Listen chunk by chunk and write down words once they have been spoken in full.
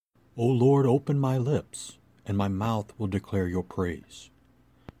O Lord, open my lips, and my mouth will declare your praise.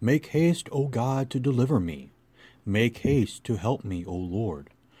 Make haste, O God, to deliver me. Make haste to help me, O Lord.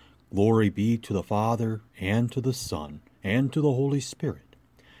 Glory be to the Father, and to the Son, and to the Holy Spirit,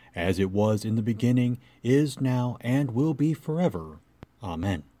 as it was in the beginning, is now, and will be forever.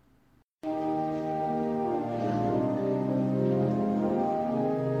 Amen.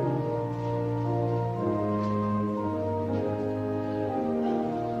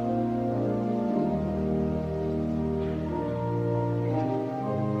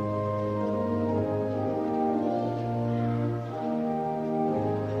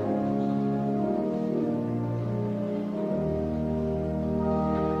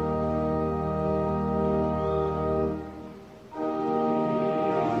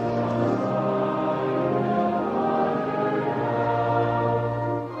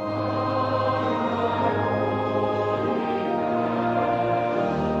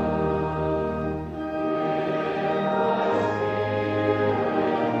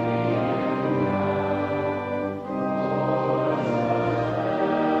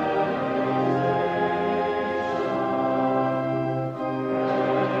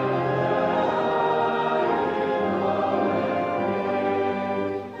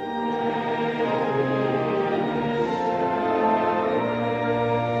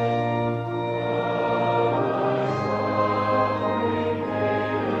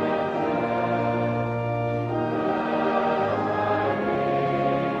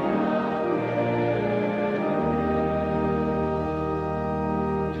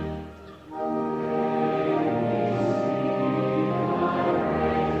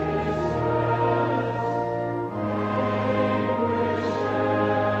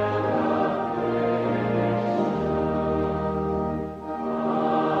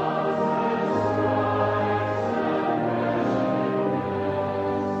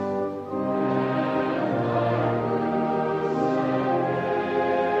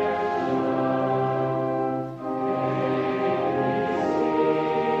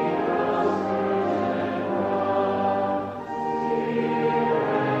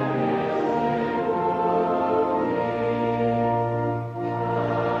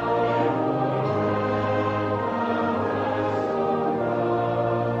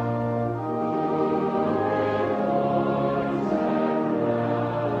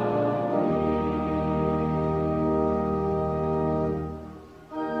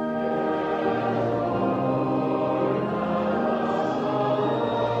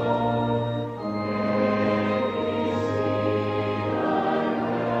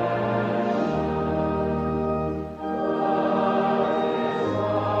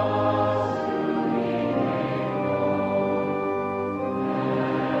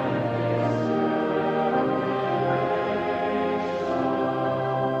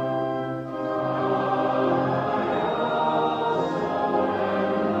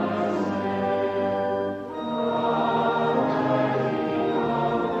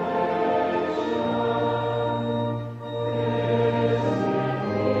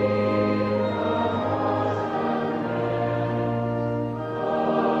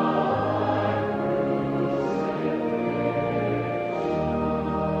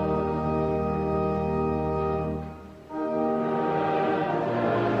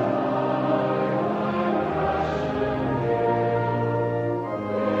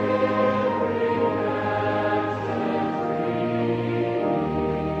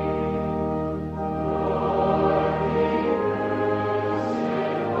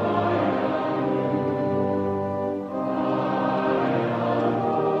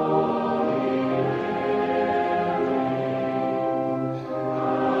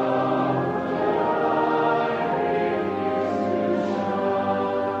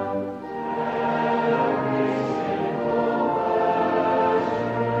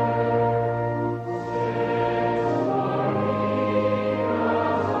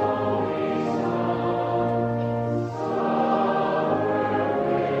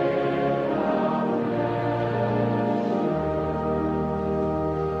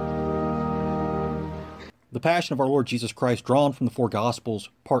 The Passion of our Lord Jesus Christ, drawn from the four Gospels,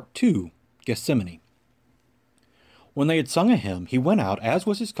 Part 2, Gethsemane. When they had sung a hymn, he went out, as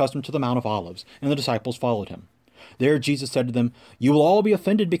was his custom, to the Mount of Olives, and the disciples followed him. There Jesus said to them, "You will all be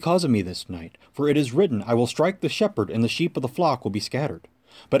offended because of me this night, for it is written, I will strike the shepherd, and the sheep of the flock will be scattered.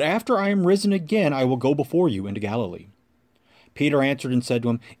 But after I am risen again, I will go before you into Galilee." Peter answered and said to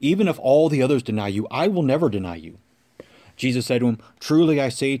him, "Even if all the others deny you, I will never deny you." Jesus said to him, "Truly I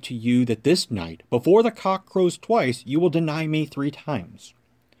say to you that this night, before the cock crows twice, you will deny me 3 times.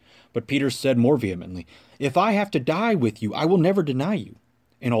 But Peter said more vehemently, "If I have to die with you, I will never deny you."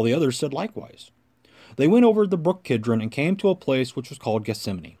 And all the others said likewise. They went over the brook Kidron and came to a place which was called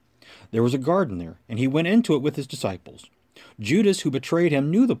Gethsemane. There was a garden there, and he went into it with his disciples. Judas, who betrayed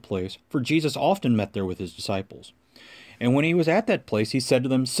him, knew the place, for Jesus often met there with his disciples. And when he was at that place, he said to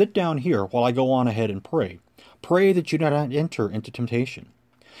them, "Sit down here while I go on ahead and pray. Pray that you do not enter into temptation."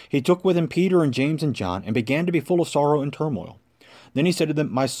 He took with him Peter and James and John, and began to be full of sorrow and turmoil. Then he said to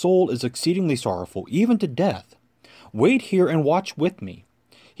them, "My soul is exceedingly sorrowful, even to death. Wait here and watch with me."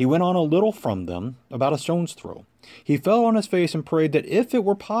 He went on a little from them, about a stone's throw. He fell on his face and prayed that if it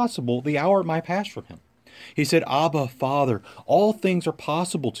were possible, the hour might pass from him. He said, "Abba, Father, all things are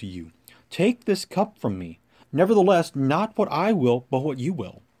possible to you. Take this cup from me. Nevertheless, not what I will, but what you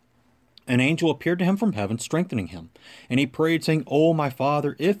will." An angel appeared to him from heaven, strengthening him. And he prayed, saying, "O my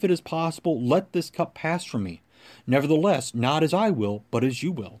Father, if it is possible, let this cup pass from me. Nevertheless, not as I will, but as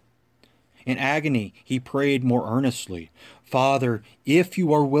you will." In agony, he prayed more earnestly, "Father, if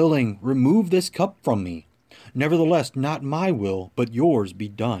you are willing, remove this cup from me. Nevertheless, not my will, but yours be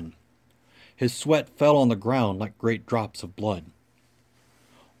done." His sweat fell on the ground like great drops of blood.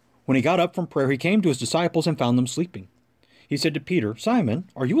 When he got up from prayer, he came to his disciples and found them sleeping. He said to Peter, "Simon,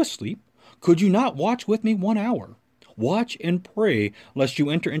 are you asleep? Could you not watch with me 1 hour? Watch and pray, lest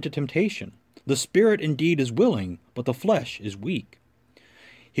you enter into temptation. The spirit indeed is willing, but the flesh is weak."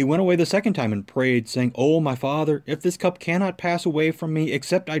 He went away the second time and prayed, saying, "O my Father, if this cup cannot pass away from me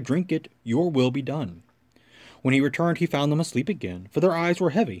except I drink it, your will be done." When he returned, he found them asleep again, for their eyes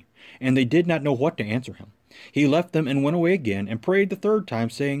were heavy, and they did not know what to answer him. He left them and went away again, and prayed the third time,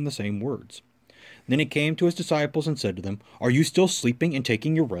 saying the same words. Then he came to his disciples and said to them, "Are you still sleeping and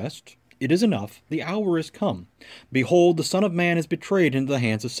taking your rest? It is enough, the hour is come. Behold, the Son of Man is betrayed into the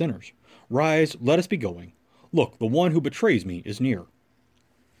hands of sinners. Rise, let us be going. Look, the one who betrays me is near."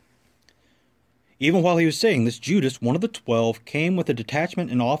 Even while he was saying this, Judas, one of the 12, came with a detachment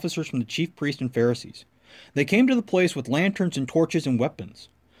and officers from the chief priests and Pharisees. They came to the place with lanterns and torches and weapons.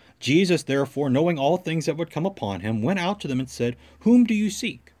 Jesus, therefore, knowing all things that would come upon him, went out to them and said, "Whom do you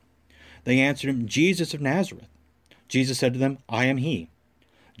seek?" They answered him, "Jesus of Nazareth." Jesus said to them, "I am he."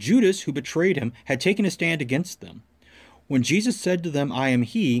 Judas, who betrayed him, had taken a stand against them. When Jesus said to them, "I am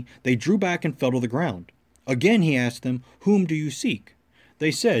he," they drew back and fell to the ground. Again he asked them, "Whom do you seek?"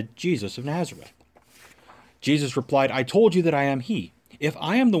 They said, "Jesus of Nazareth." Jesus replied, "I told you that I am he. If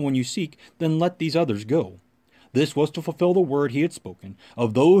I am the one you seek, then let these others go." This was to fulfill the word he had spoken,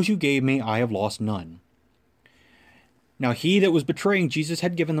 "Of those you gave me, I have lost none." Now he that was betraying Jesus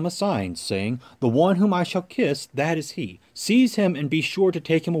had given them a sign, saying, "The one whom I shall kiss, that is he. Seize him and be sure to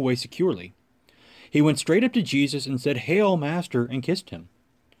take him away securely." He went straight up to Jesus and said, "Hail, Master," and kissed him.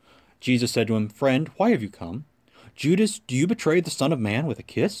 Jesus said to him, "Friend, why have you come? Judas, do you betray the Son of Man with a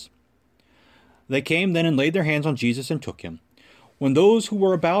kiss?" They came then and laid their hands on Jesus and took him. When those who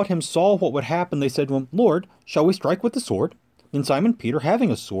were about him saw what would happen, they said to him, "Lord, shall we strike with the sword?" Then Simon Peter, having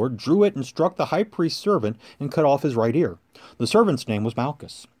a sword, drew it and struck the high priest's servant and cut off his right ear. The servant's name was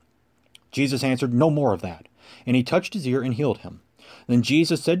Malchus. Jesus answered, "No more of that." And he touched his ear and healed him. Then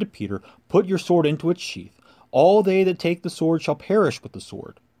Jesus said to Peter, "Put your sword into its sheath. All they that take the sword shall perish with the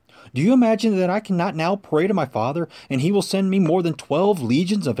sword. Do you imagine that I cannot now pray to my Father, and he will send me more than 12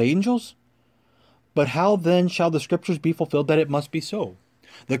 legions of angels? But how then shall the Scriptures be fulfilled that it must be so?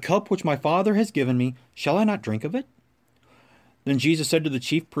 The cup which my Father has given me, shall I not drink of it?" Then Jesus said to the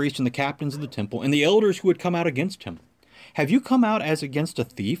chief priests and the captains of the temple and the elders who had come out against him, "Have you come out as against a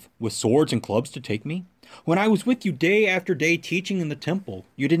thief, with swords and clubs to take me? When I was with you day after day teaching in the temple,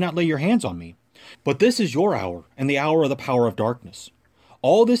 you did not lay your hands on me. But this is your hour, and the hour of the power of darkness.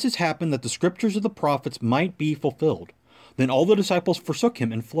 All this has happened that the Scriptures of the prophets might be fulfilled." Then all the disciples forsook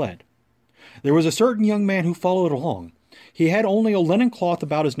him and fled. There was a certain young man who followed along. He had only a linen cloth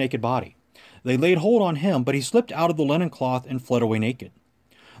about his naked body. They laid hold on him, but he slipped out of the linen cloth and fled away naked.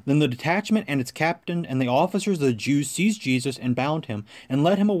 Then the detachment and its captain and the officers of the Jews seized Jesus and bound him and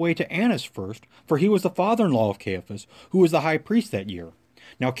led him away to Annas first, for he was the father-in-law of Caiaphas, who was the high priest that year.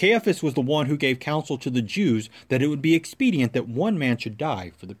 Now Caiaphas was the one who gave counsel to the Jews that it would be expedient that one man should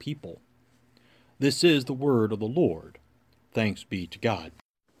die for the people. This is the word of the Lord. Thanks be to God.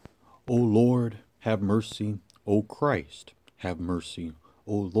 O Lord, have mercy. O Christ, have mercy.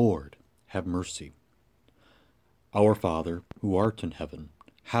 O Lord, have mercy. Our Father, who art in heaven,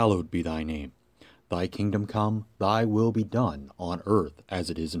 hallowed be thy name. Thy kingdom come, thy will be done, on earth as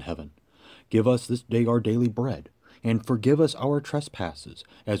it is in heaven. Give us this day our daily bread, and forgive us our trespasses,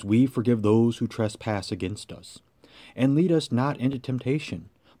 as we forgive those who trespass against us. And lead us not into temptation,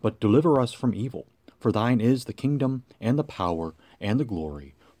 but deliver us from evil. For thine is the kingdom, and the power, and the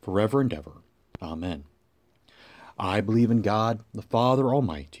glory, forever and ever. Amen. I believe in God, the Father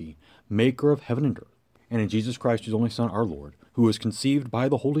Almighty, maker of heaven and earth, and in Jesus Christ, his only Son, our Lord, who was conceived by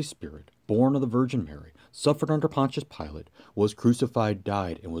the Holy Spirit, born of the Virgin Mary, suffered under Pontius Pilate, was crucified,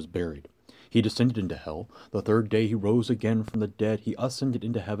 died, and was buried. He descended into hell. The third day he rose again from the dead. He ascended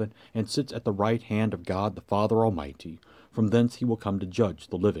into heaven, and sits at the right hand of God the Father Almighty. From thence he will come to judge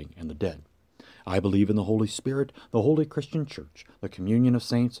the living and the dead. I believe in the Holy Spirit, the holy Christian Church, the communion of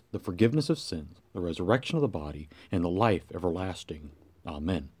saints, the forgiveness of sins, the resurrection of the body, and the life everlasting.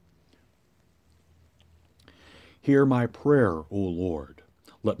 Amen. Hear my prayer, O Lord.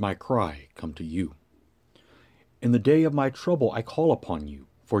 Let my cry come to you. In the day of my trouble I call upon you,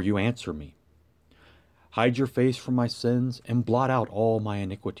 for you answer me. Hide your face from my sins, and blot out all my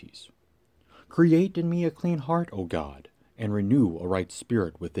iniquities. Create in me a clean heart, O God, and renew a right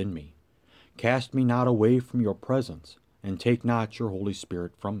spirit within me. Cast me not away from your presence, and take not your Holy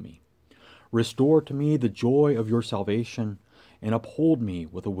Spirit from me. Restore to me the joy of your salvation, and uphold me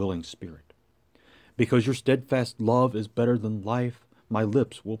with a willing spirit. Because your steadfast love is better than life, my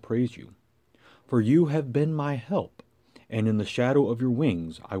lips will praise you. For you have been my help, and in the shadow of your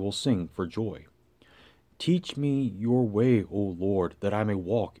wings I will sing for joy. Teach me your way, O Lord, that I may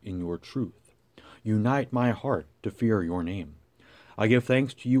walk in your truth. Unite my heart to fear your name. I give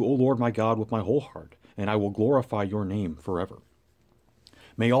thanks to you, O Lord my God, with my whole heart, and I will glorify your name forever.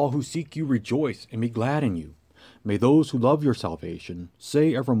 May all who seek you rejoice and be glad in you. May those who love your salvation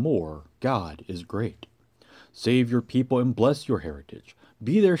say evermore, God is great. Save your people and bless your heritage.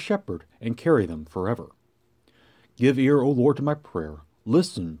 Be their shepherd and carry them forever. Give ear, O Lord, to my prayer.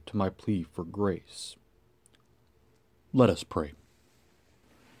 Listen to my plea for grace. Let us pray.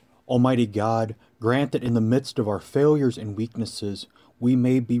 Almighty God, grant that in the midst of our failures and weaknesses, we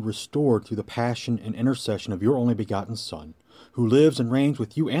may be restored through the passion and intercession of your only begotten Son, who lives and reigns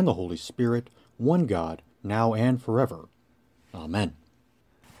with you and the Holy Spirit, one God, now and forever. Amen.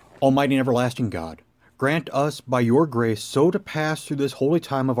 Almighty and everlasting God, grant us by your grace so to pass through this holy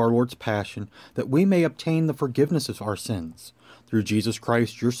time of our Lord's Passion that we may obtain the forgiveness of our sins. Through Jesus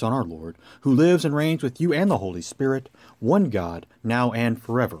Christ, your Son, our Lord, who lives and reigns with you and the Holy Spirit, one God, now and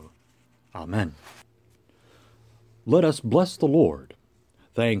forever. Amen. Let us bless the Lord.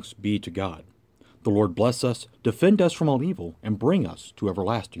 Thanks be to God. The Lord bless us, defend us from all evil, and bring us to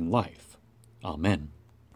everlasting life. Amen.